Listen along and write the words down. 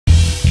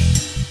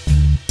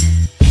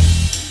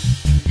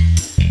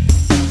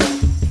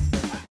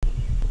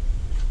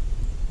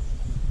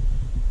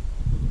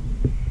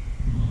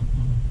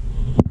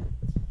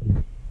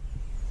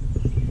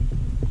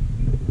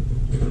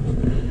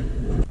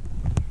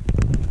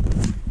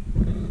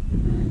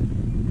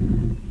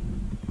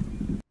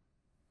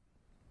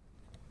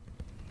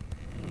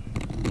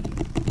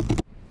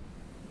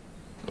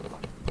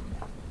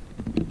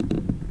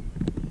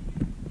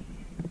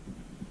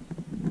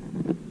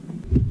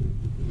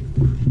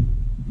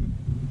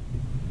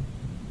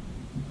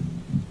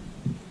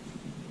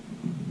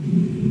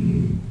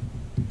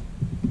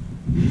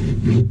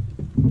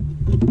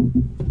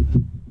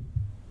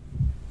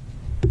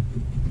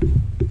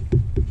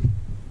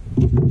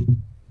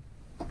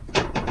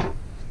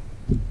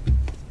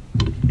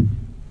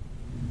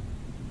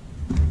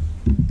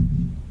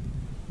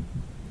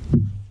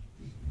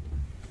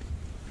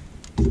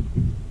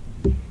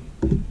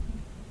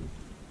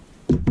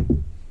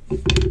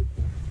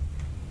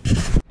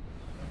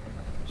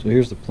So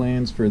here's the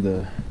plans for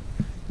the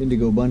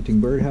Indigo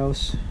Bunting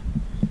birdhouse.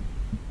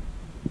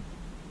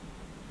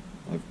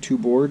 I have two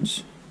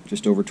boards,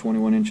 just over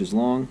 21 inches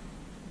long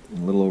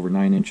and a little over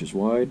 9 inches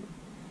wide.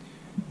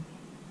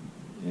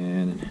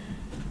 And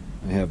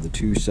I have the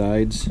two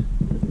sides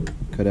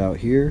cut out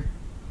here.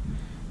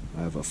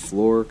 I have a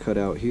floor cut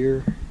out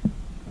here.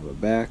 I have a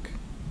back,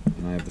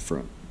 and I have the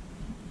front.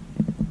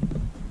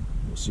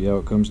 We'll see how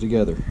it comes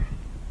together.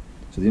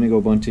 So the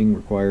Indigo Bunting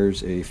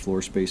requires a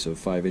floor space of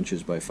 5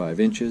 inches by 5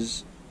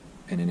 inches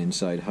and an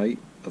inside height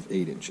of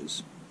 8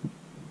 inches. So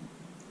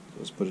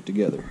let's put it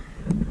together.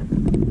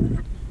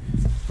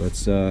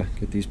 Let's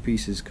get these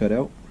pieces cut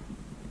out.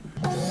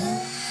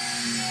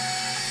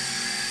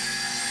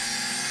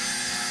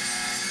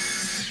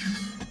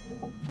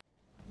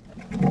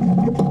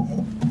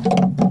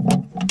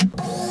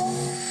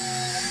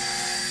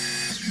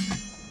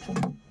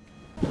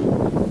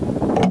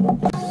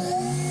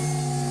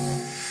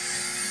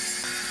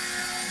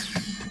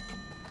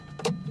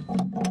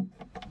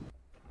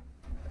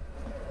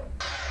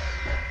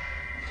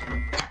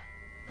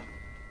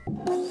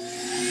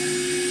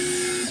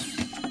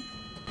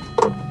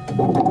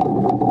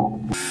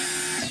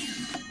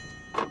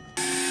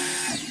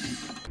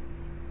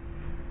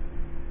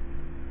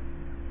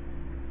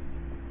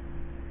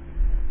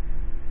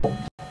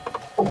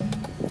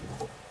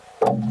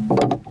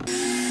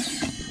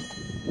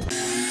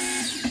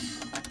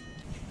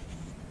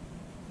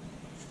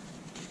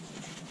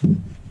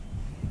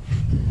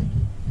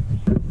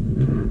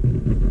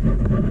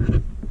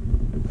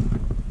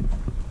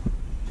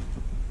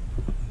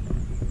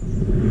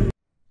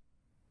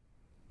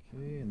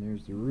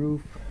 There's the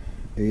roof,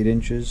 8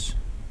 inches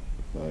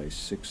by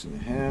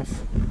 6.5.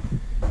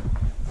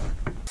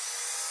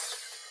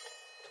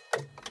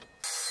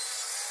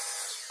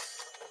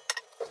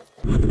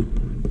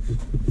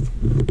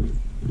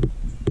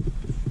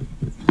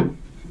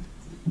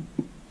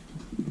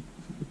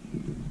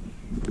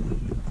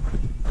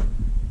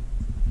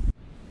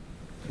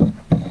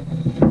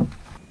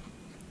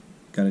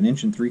 Got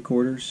 1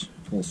 3/4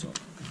 hole saw.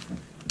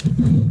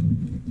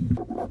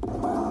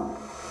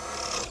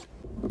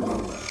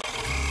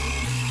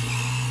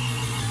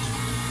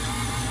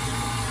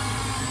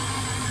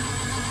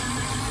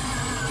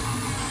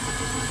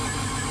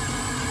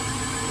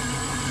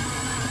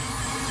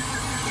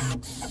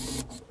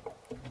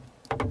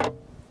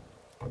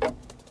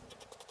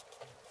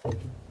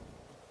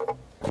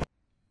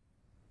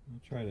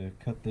 Try to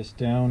cut this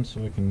down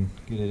so I can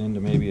get it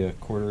into maybe a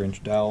 1/4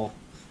 inch dowel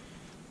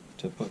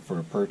to put for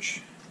a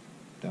perch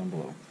down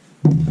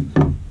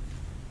below.